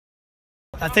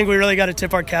I think we really got to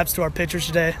tip our caps to our pitchers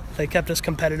today. They kept us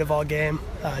competitive all game.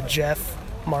 Jeff,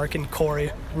 Mark, and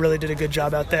Corey really did a good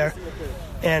job out there.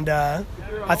 And I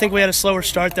think we had a slower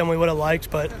start than we would have liked,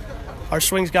 but our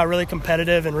swings got really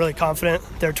competitive and really confident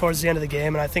there towards the end of the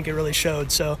game, and I think it really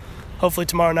showed. So hopefully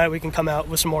tomorrow night we can come out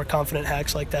with some more confident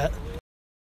hacks like that.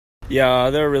 Yeah,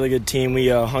 they're a really good team. We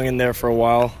hung in there for a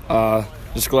while.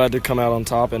 Just glad to come out on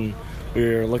top, and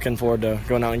we're looking forward to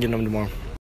going out and getting them tomorrow.